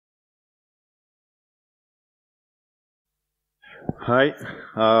Hi.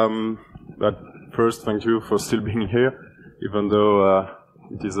 But first, thank you for still being here, even though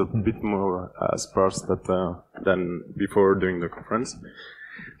it is a bit more sparse than before during the conference.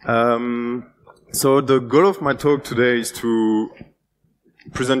 So the goal of my talk today is to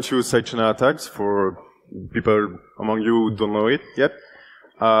present you side channel attacks for people among you who don't know it yet,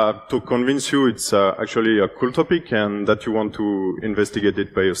 to convince you it's actually a cool topic and that you want to investigate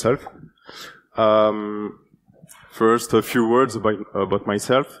it by yourself. First, a few words about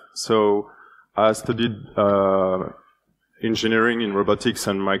myself. So I studied engineering in robotics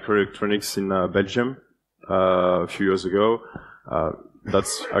and microelectronics in Belgium a few years ago.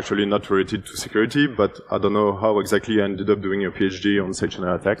 That's actually not related to security, but I don't know how exactly I ended up doing a PhD on side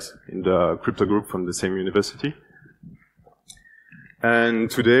channel attacks in the crypto group from the same university.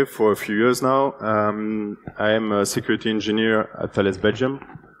 And today, for a few years now, I am a security engineer at Thales Belgium,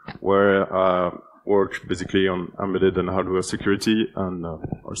 where I work basically on embedded and hardware security, and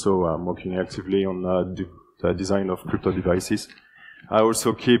also I'm working actively on the design of crypto devices. I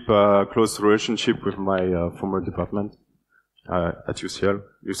also keep a close relationship with my former department at UCL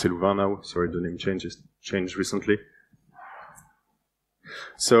Louvain now. Sorry, the name changed recently.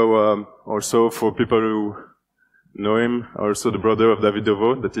 So also for people who know him, also the brother of David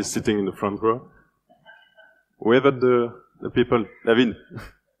Durvaux that is sitting in the front row. Wave at the people, David,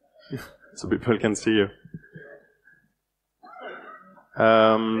 so people can see you.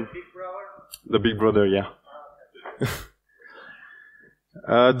 The big brother, yeah.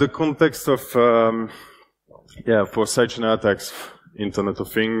 The context of for side channel attacks, Internet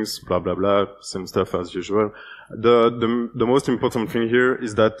of Things, blah blah blah, same stuff as usual. The most important thing here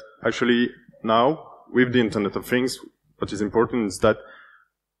is that actually now with the Internet of Things, what is important is that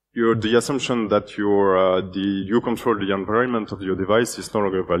the assumption that you control the environment of your device is no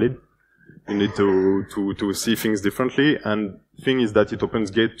longer valid. You need to see things differently, and thing is that it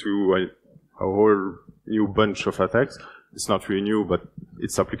opens gate to a whole new bunch of attacks. It's not really new, but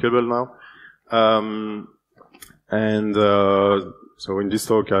it's applicable now. So in this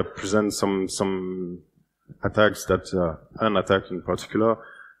talk, I present some attacks an attack in particular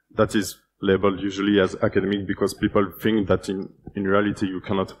that is labeled usually as academic because people think that in reality you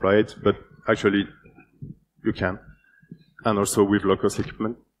cannot apply it, but actually you can, and also with low-cost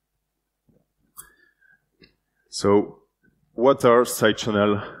equipment. So what are side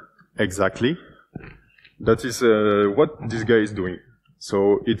channel exactly? That is what this guy is doing.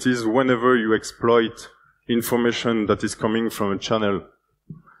 So it is whenever you exploit information that is coming from a channel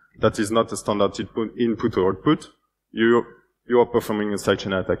that is not a standard input or output, you are performing a side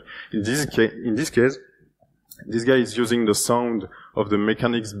channel attack. In this case, this guy is using the sound of the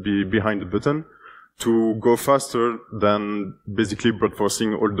mechanics behind the button to go faster than basically brute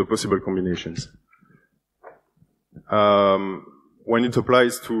forcing all the possible combinations. When it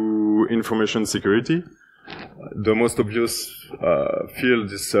applies to information security, the most obvious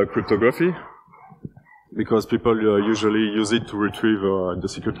field is cryptography, because people usually use it to retrieve the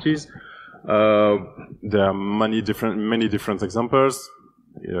secret keys. There are many different examples.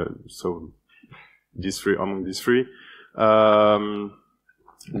 So among these three, the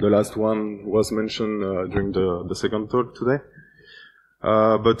last one was mentioned during the second talk today.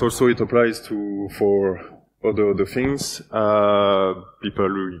 But also it applies for other things. People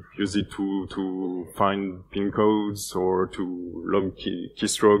who use it to find pin codes or to log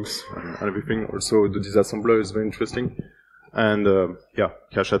keystrokes and everything. Also, the disassembler is very interesting. And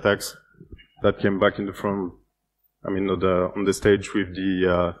cache attacks that came back in the front. I mean, on the stage with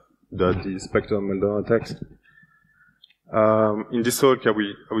the Spectre Meltdown attacks. In this talk, I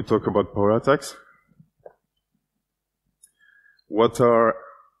will talk about power attacks. What are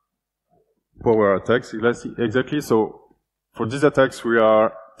power attacks exactly? So for these attacks, we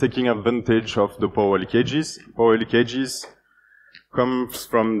are taking advantage of the power leakages. Power leakages comes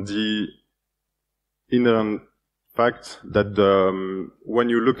from the inherent fact that when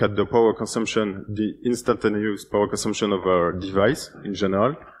you look at the power consumption, the instantaneous power consumption of our device in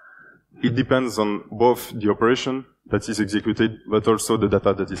general, it depends on both the operation that is executed, but also the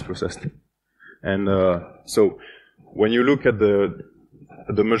data that is processed. And so when you look at the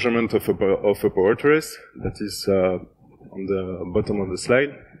measurement of a power trace that is on the bottom of the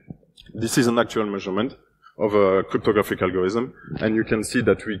slide, this is an actual measurement of a cryptographic algorithm, and you can see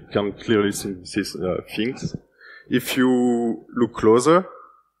that we can clearly see things. If you look closer,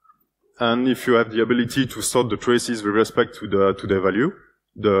 and if you have the ability to sort the traces with respect to the value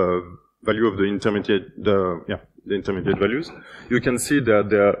of the intermediate values, you can see that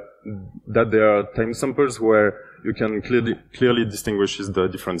there are time samples where you can clearly distinguish the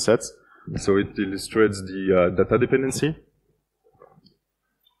different sets. So it illustrates the data dependency.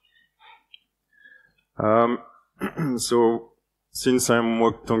 So, since I'm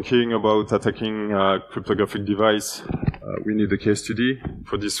talking about attacking a cryptographic device, we need a case study.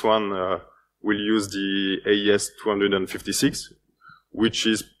 For this one, we'll use the AES 256, which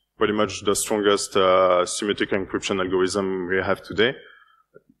is pretty much the strongest symmetric encryption algorithm we have today,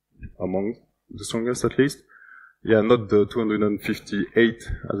 among the strongest at least. Yeah, not the 258,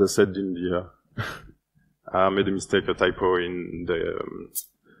 as I said in the, I made a mistake, a typo in the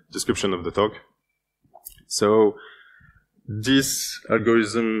description of the talk. So, this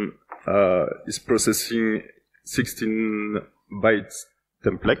algorithm is processing 16 bytes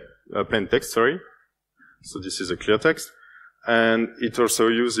template, plain text, sorry. So this is a clear text. And it also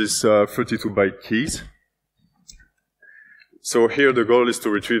uses 32-byte keys. So here the goal is to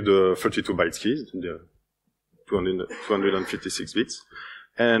retrieve the 32-byte keys, the 256 bits.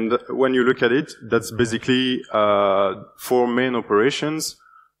 And when you look at it, that's basically 4 main operations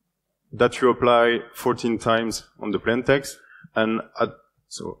that you apply 14 times on the plain text. And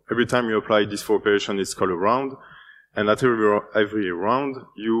so every time you apply this 4 operation, it's called a round. And at every round,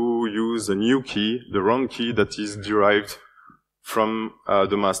 you use a new key, the round key that is derived from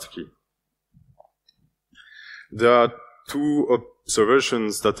the master key. There are 2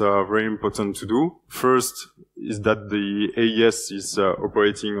 observations that are very important to do. First is that the AES is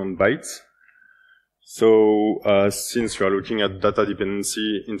operating on bytes. So since we are looking at data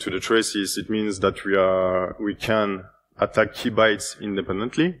dependency into the traces, it means that we can attack key bytes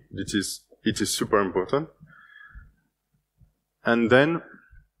independently. It is super important. And then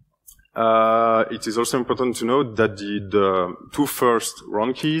it is also important to note that the 2 first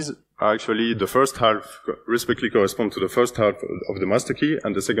round keys are actually the first half respectively correspond to the first half of the master key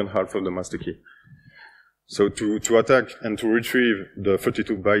and the second half of the master key. So to attack and to retrieve the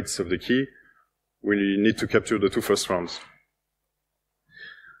 32 bytes of the key, we need to capture the 2 first rounds.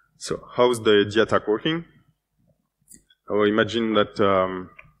 So how's the attack working? Oh, imagine that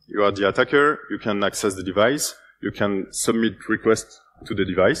you are the attacker, you can access the device, you can submit requests to the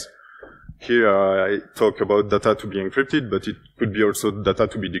device. Here I talk about data to be encrypted, but it could be also data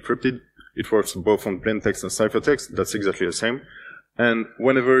to be decrypted. It works both on plain text and ciphertext, that's exactly the same. And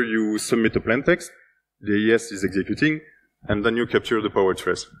whenever you submit a plain text, the AES is executing, and then you capture the power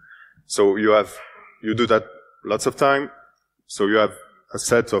trace. So you do that lots of time, so you have a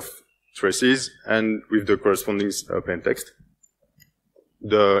set of traces, and with the corresponding plain text.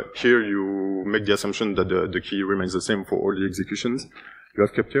 Here you make the assumption that the key remains the same for all the executions you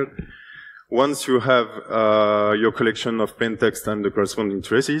have captured. Once you have your collection of plain text and the corresponding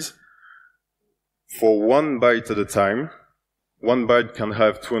traces, for 1 byte at a time, 1 byte can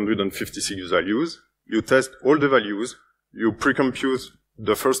have 256 values. You test all the values, you pre-compute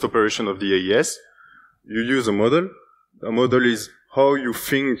the first operation of the AES, you use a model. A model is how you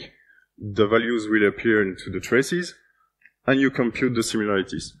think the values will appear into the traces, and you compute the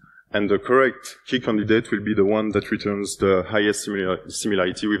similarities. And the correct key candidate will be the one that returns the highest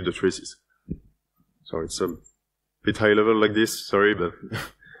similarity with the traces. So it's a bit high level like this, sorry, but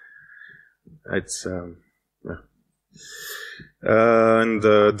it's, yeah. And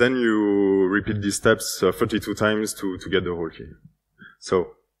then you repeat these steps 32 times to get the whole key.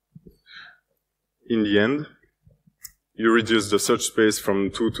 So, in the end, you reduce the search space from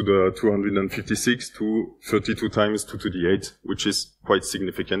 2 to the 256 to 32 times 2 to the 8, which is quite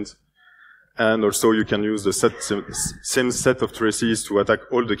significant. And also you can use the same set of traces to attack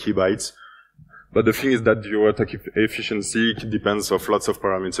all the key bytes. But the thing is that your attack efficiency depends on lots of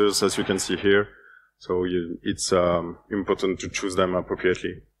parameters, as you can see here. So it's important to choose them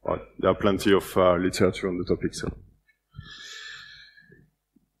appropriately. But there are plenty of literature on the topic. So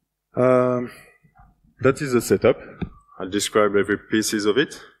that is the setup. I'll describe every pieces of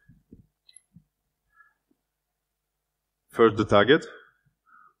it. First, the target.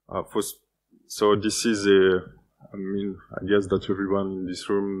 So this is I guess that everyone in this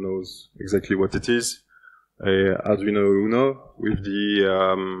room knows exactly what it is. Arduino Uno with the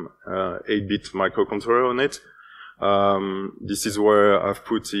 8-bit microcontroller on it. This is where I've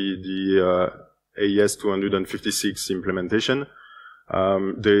put the AES 256 implementation.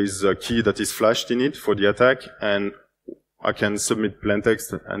 There is a key that is flashed in it for the attack, and I can submit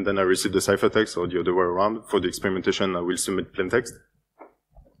plaintext, and then I receive the ciphertext, or the other way around. For the experimentation, I will submit plaintext.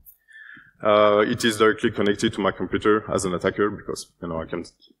 It is directly connected to my computer as an attacker, because, I can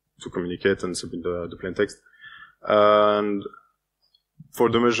to communicate and submit the plaintext. And for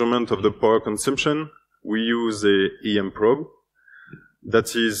the measurement of the power consumption, we use a EM probe.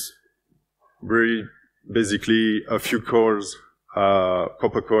 That is very basically a few cores,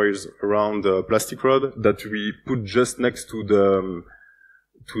 copper coils around a plastic rod that we put just next to the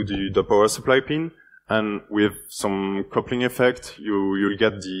power supply pin. and with some coupling effect, you'll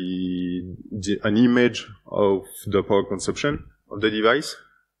get an image of the power consumption of the device.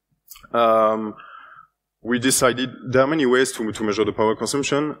 We decided there are many ways to measure the power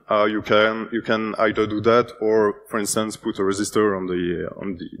consumption. You can either do that or, for instance, put a resistor on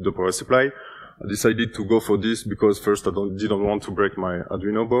the power supply. I decided to go for this because first I didn't want to break my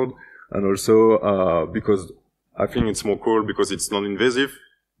Arduino board, and also because I think it's more cool because it's non-invasive.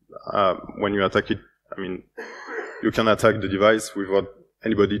 When you attack it, I mean, you can attack the device without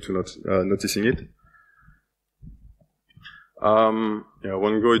anybody to noticing it. Yeah, I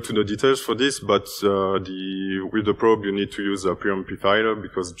won't go into the details for this, but with the probe you need to use a preamplifier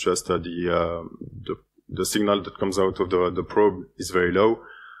because just the signal that comes out of the probe is very low.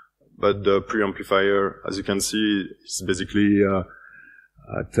 But the preamplifier, as you can see, is basically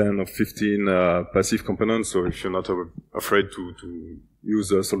 10 or 15 passive components. So if you're not afraid to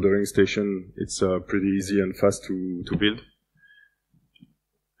use a soldering station, it's pretty easy and fast to build.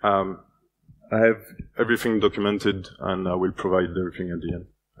 I have everything documented, and I will provide everything at the end.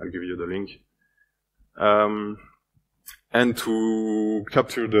 I'll give you the link. And to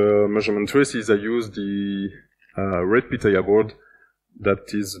capture the measurement traces, I use the Red Pitaya board.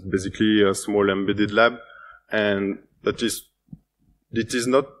 That is basically a small embedded lab, and it is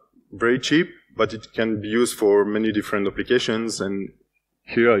not very cheap, but it can be used for many different applications. And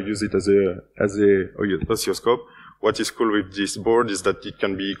here I use it as a oscilloscope. What is cool with this board is that it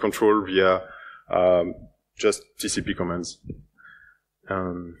can be controlled via just TCP commands.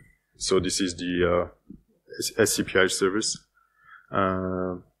 So this is the SCPI service.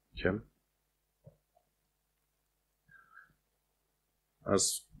 Okay.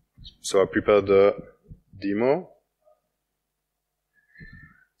 So I prepared the demo.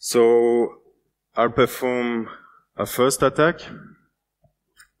 So I'll perform a first attack.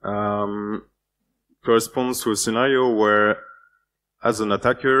 Corresponds to a scenario where, as an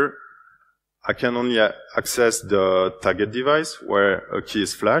attacker, I can only access the target device where a key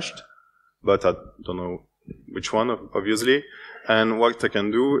is flashed, but I don't know which one, obviously. And what I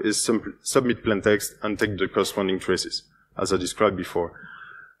can do is submit plaintext and take the corresponding traces, as I described before.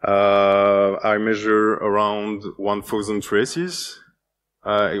 I measure around 1,000 traces,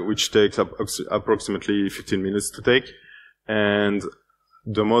 which takes approximately 15 minutes to take. And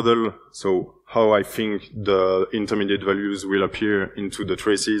the model, so how I think the intermediate values will appear into the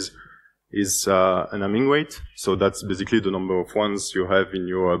traces, is an Hamming weight. So that's basically the number of ones you have in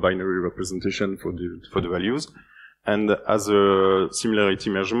your binary representation for the values. And as a similarity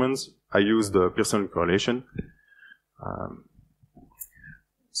measurements, I use the Pearson correlation.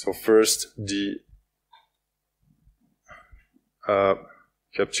 So first, the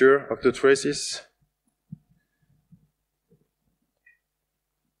capture of the traces.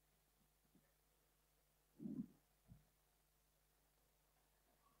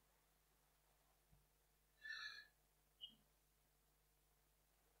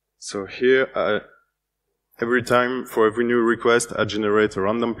 So here, every time, for every new request, I generate a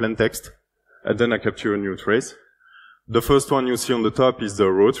random plaintext, and then I capture a new trace. The first one you see on the top is the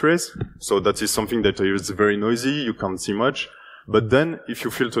raw trace. So that is something that is very noisy, you can't see much. But then, if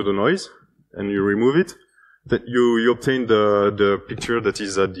you filter the noise, and you remove it, then you obtain the picture that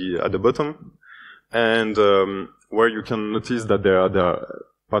is at the bottom. And where you can notice that there are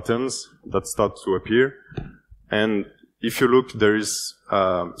patterns that start to appear. And if you look, there is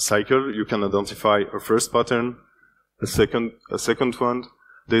a cycle. You can identify a first pattern, a second one.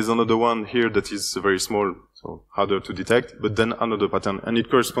 There is another one here that is very small, so harder to detect, but then another pattern. And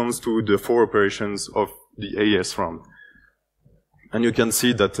it corresponds to the 4 operations of the AES round. And you can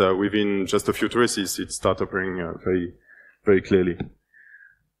see that within just a few traces, it starts appearing very, very clearly.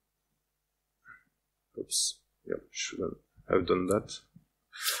 Oops. Yeah, shouldn't have done that.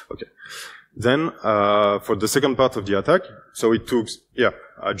 Okay. Then, for the second part of the attack, so it took, yeah,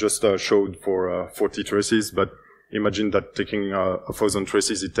 I just showed for 40 traces, but imagine that taking 1,000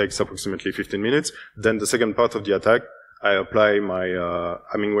 traces, it takes approximately 15 minutes. Then the second part of the attack, I apply my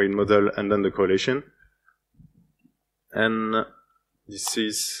Hamming weight model and then the correlation. And this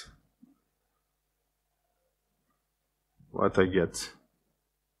is what I get.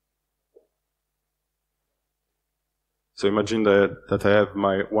 So imagine that I have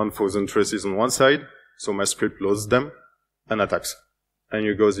my 1,000 traces on one side, so my script loads them and attacks. And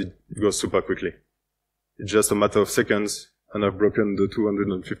it goes super quickly. It's just a matter of seconds, and I've broken the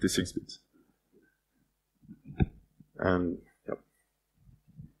 256 bits. And, yep.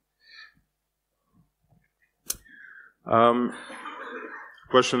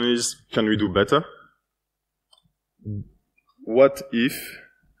 Question is, can we do better? What if,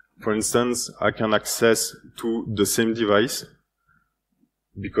 for instance, I can access to the same device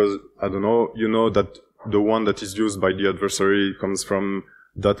because, I don't know, you know that the one that is used by the adversary comes from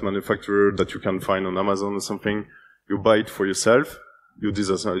that manufacturer that you can find on Amazon or something. You buy it for yourself, you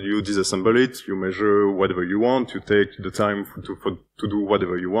disassemble it, you measure whatever you want, you take the time to do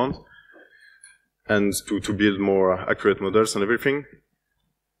whatever you want, and to build more accurate models and everything.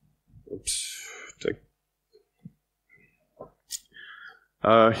 Oops.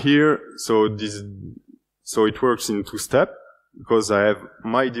 Here, so it works in 2 steps, because I have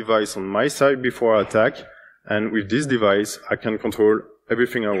my device on my side before I attack, and with this device, I can control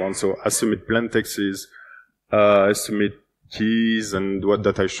everything I want. So I submit plain texts, I submit keys and what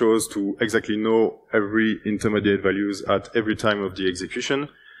data I chose to exactly know every intermediate values at every time of the execution.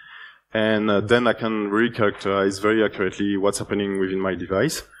 And then I can really characterize very accurately what's happening within my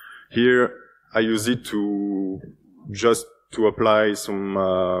device. Here, I use it just to apply some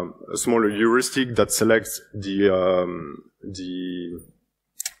smaller heuristic that selects the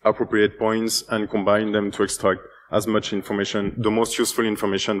appropriate points and combine them to extract as much information, the most useful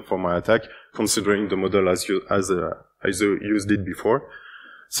information for my attack, considering the model as I used it before.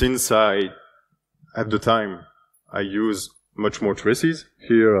 Since I have the time, I use much more traces.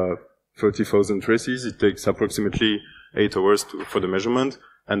 Here, 30,000 traces. It takes approximately 8 hours for the measurement,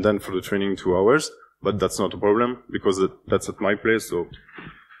 and then for the training 2 hours. But that's not a problem, because that's at my place, so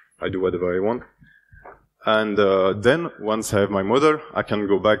I do whatever I want. And then, once I have my model, I can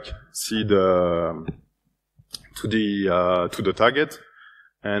go back, see to the target,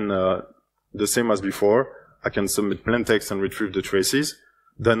 and the same as before, I can submit plain text and retrieve the traces.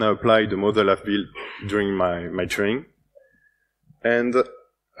 Then I apply the model I've built during my training. And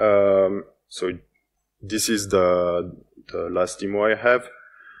so this is the last demo I have.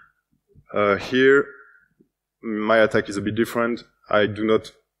 Here, my attack is a bit different. I do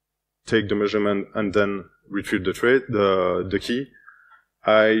not take the measurement and then retrieve the key.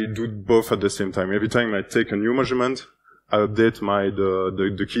 I do both at the same time. Every time I take a new measurement, I update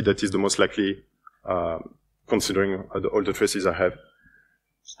the key that is the most likely, considering all the traces I have.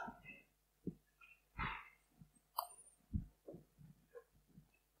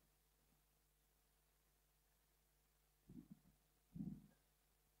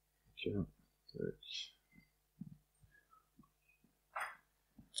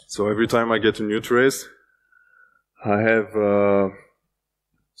 So every time I get a new trace, I have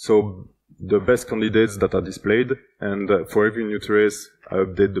so the best candidates that are displayed, and for every new trace, I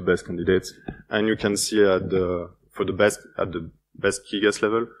update the best candidates, and you can see at the best key guess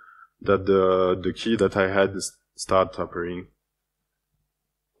level that the key that I had start appearing.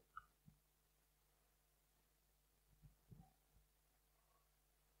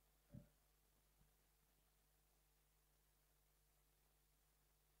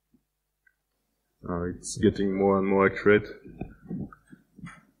 It's getting more and more accurate.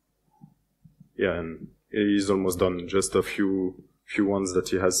 Yeah, and it is almost done. Just a few ones that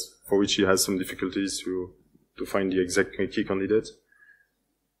for which he has some difficulties to find the exact key candidate.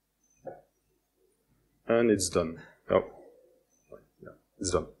 And it's done. Oh, yeah,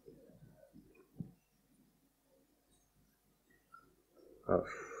 it's done.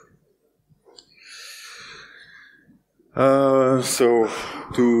 So,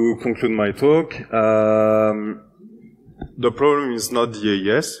 to conclude my talk, the problem is not the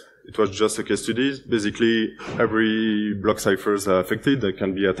AES. It was just a case study. Basically, every block ciphers are affected. They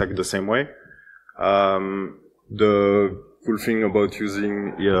can be attacked the same way. The cool thing about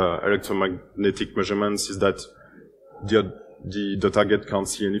using electromagnetic measurements is that the target can't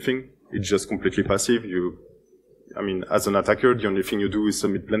see anything. It's just completely passive. As an attacker, the only thing you do is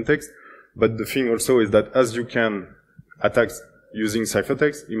submit plain text. But the thing also is that as you can attack using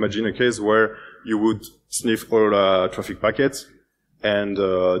ciphertext, imagine a case where you would sniff all traffic packets, and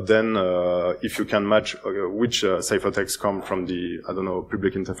then if you can match which ciphertext come from the, I don't know,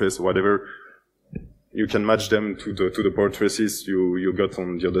 public interface or whatever, you can match them to the port traces you got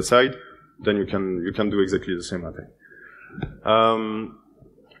on the other side, then you can do exactly the same attack.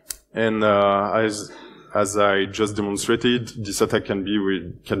 As I just demonstrated, this attack can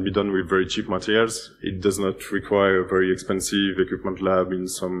be done with very cheap materials. It does not require a very expensive equipment lab in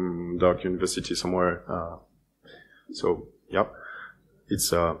some dark university somewhere. So yeah,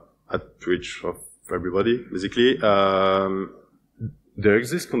 it's at reach of everybody, basically. There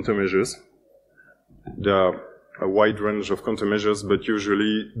exist countermeasures. There are a wide range of countermeasures, but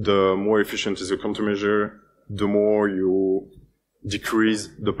usually the more efficient is your countermeasure, the more you decrease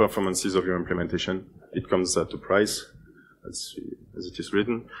the performances of your implementation. It comes at a price, as it is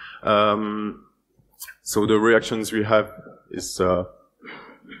written. So the reactions we have is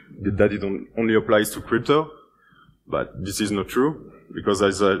that it only applies to crypto, but this is not true, because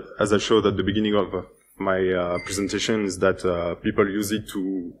as I showed at the beginning of my presentation, is that people use it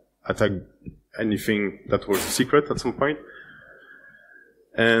to attack anything that was secret at some point.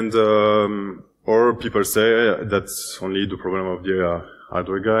 And or people say that's only the problem of the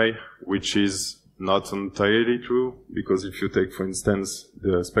hardware guy, which is not entirely true, because if you take, for instance,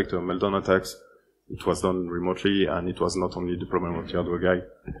 the Spectre meltdown attacks, it was done remotely, and it was not only the problem of the hardware guy.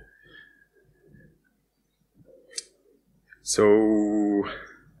 So,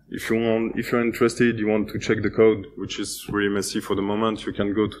 if you're interested, you want to check the code, which is really messy for the moment, you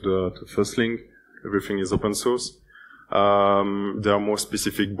can go to the first link. Everything is open source. There are more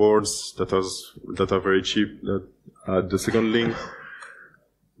specific boards that are very cheap. The second link,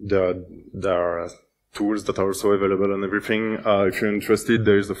 there are tools that are also available and everything. If you're interested,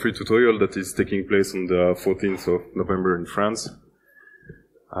 there is a free tutorial that is taking place on the 14th of November in France.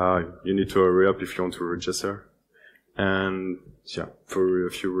 You need to hurry up if you want to register. And yeah, for a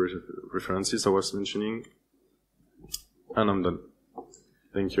few references I was mentioning. And I'm done.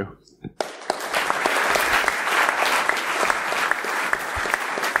 Thank you.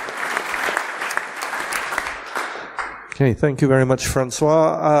 Okay, thank you very much,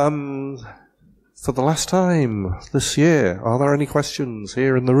 Francois. For the last time this year, are there any questions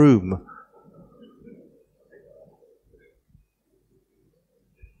here in the room?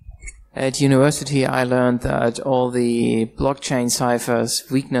 At university, I learned that all the blockchain ciphers'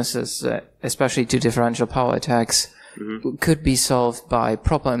 weaknesses, especially to differential power attacks, could be solved by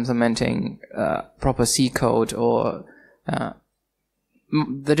proper implementing proper C code, or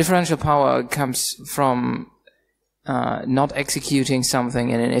the differential power comes from not executing something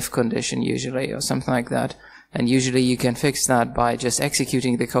in an if condition usually, or something like that. And usually you can fix that by just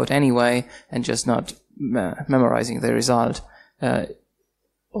executing the code anyway and just not memorizing the result.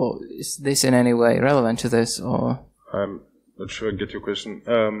 Or is this in any way relevant to this, or? I'm not sure I get your question.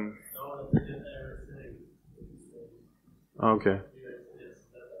 Okay.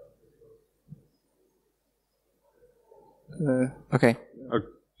 Okay.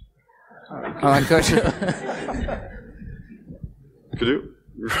 Good. Could you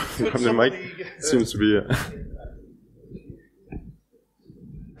grab the mic? Seems to be.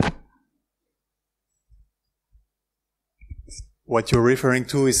 What you're referring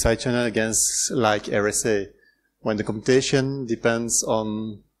to is side channel against like RSA, when the computation depends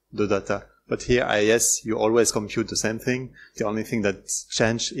on the data. But here, IIS, you always compute the same thing. The only thing that's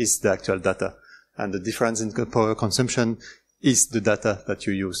changed is the actual data. And the difference in power consumption is the data that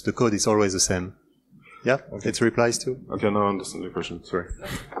you use. The code is always the same. Yeah, okay. It replies to. Okay, now I understand the question. Sorry.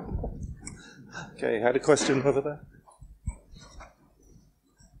 Okay, I had a question over there.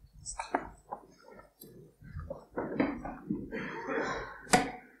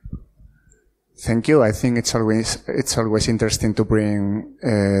 Thank you. I think it's always interesting to bring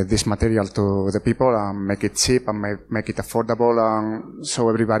this material to the people and make it cheap and make it affordable, and so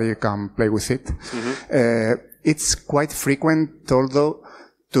everybody can play with it. Mm-hmm. It's quite frequent, although,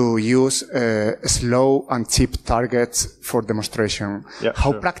 to use slow and cheap targets for demonstration. Yeah,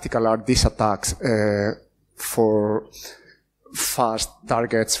 how practical are these attacks for fast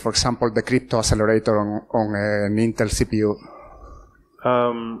targets? For example, the crypto accelerator on an Intel CPU.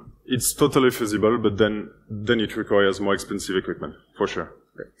 It's totally feasible, but then it requires more expensive equipment, for sure.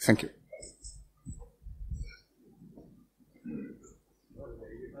 Okay. Thank you.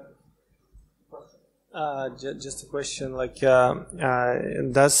 Just a question, like,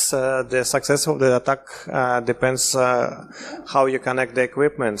 does the success of the attack depends how you connect the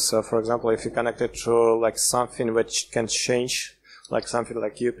equipment? So, for example, if you connect it to like something which can change, like something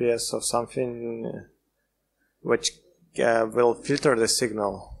like UPS or something which will filter the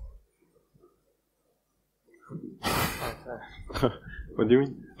signal. What do you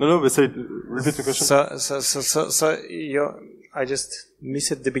mean? No, but say, repeat the question. So I just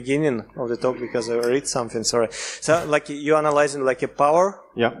missed at the beginning of the talk because I read something, sorry. So, like, you're analyzing like a power?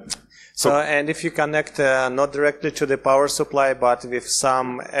 Yeah. So, and if you connect not directly to the power supply, but with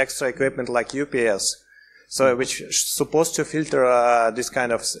some extra equipment like UPS, so which is supposed to filter this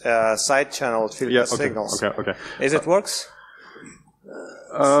kind of side channel filter signals. Okay. Is it works?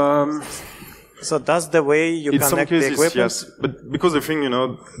 So that's the way you connect the equipment? In some cases, yes. But because the thing, in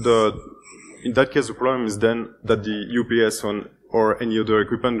that case, the problem is then that the UPS or any other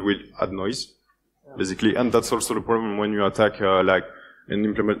equipment will add noise, basically. And that's also the problem when you attack, like, an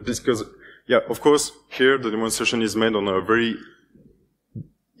implement, because, yeah, of course, here the demonstration is made on a very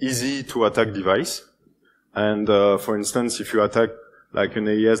easy to attack device. And, for instance, if you attack, like, an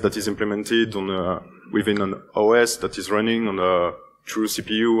AES that is implemented on within an OS that is running on a through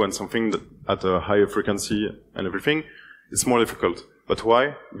CPU and something that at a higher frequency and everything, it's more difficult. But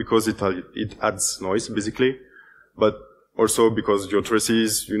why? Because it adds noise, basically. But also because your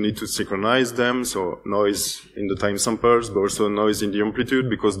traces, you need to synchronize them, so noise in the time samples, but also noise in the amplitude,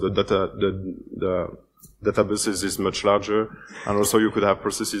 because the databases is much larger, and also you could have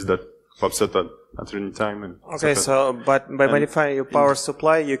processes that pops up at any time. And okay, so but by modifying your power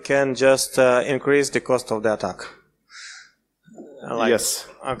supply, you can just increase the cost of the attack. Yes.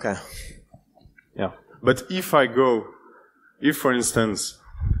 Okay. Yeah. But if, for instance,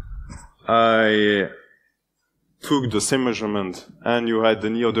 I took the same measurement and you had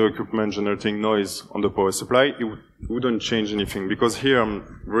any other equipment generating noise on the power supply, it wouldn't change anything, because here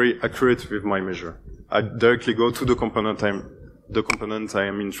I'm very accurate with my measure. I directly go to the component I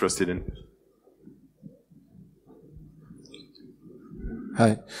am interested in.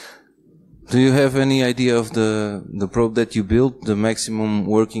 Hi. Do you have any idea of the probe that you built, the maximum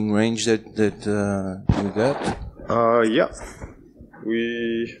working range that you got? Yeah.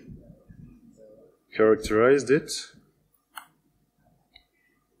 We characterized it.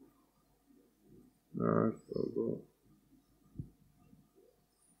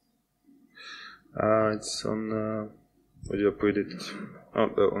 It's on, where did I put it? Oh,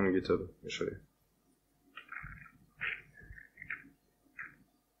 on GitHub, actually.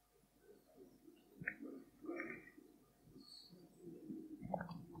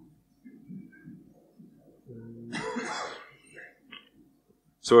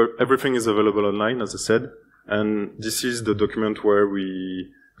 So everything is available online, as I said, and this is the document where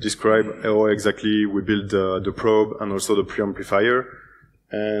we describe how exactly we build the probe and also the preamplifier.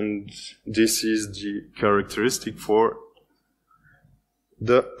 And this is the characteristic for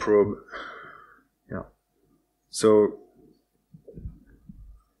the probe. Yeah. So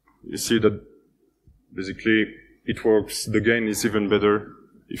you see that basically it works. The gain is even better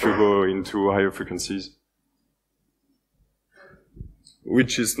if you go into higher frequencies,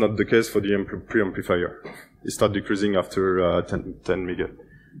 which is not the case for the preamplifier. It starts decreasing after 10 mega.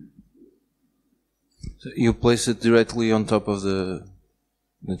 So you place it directly on top of the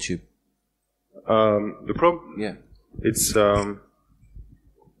chip? The probe? Yeah. It's too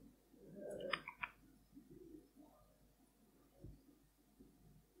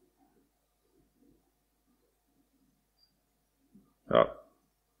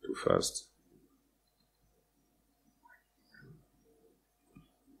fast.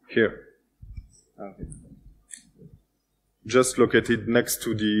 Here. Okay. Just located next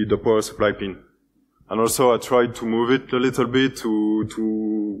to the power supply pin. And also I tried to move it a little bit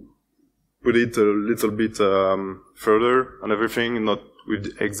to put it a little bit further and everything, not with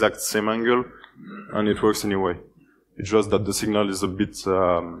the exact same angle, and it works anyway. It's just that the signal is a bit,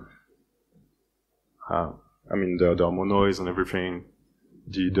 I mean, the more noise and everything.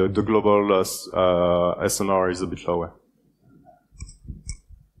 The global SNR is a bit lower.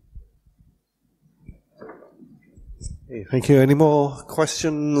 Thank you. Any more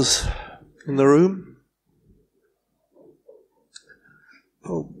questions in the room?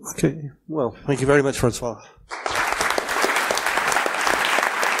 Oh, okay. Well, thank you very much, Francois.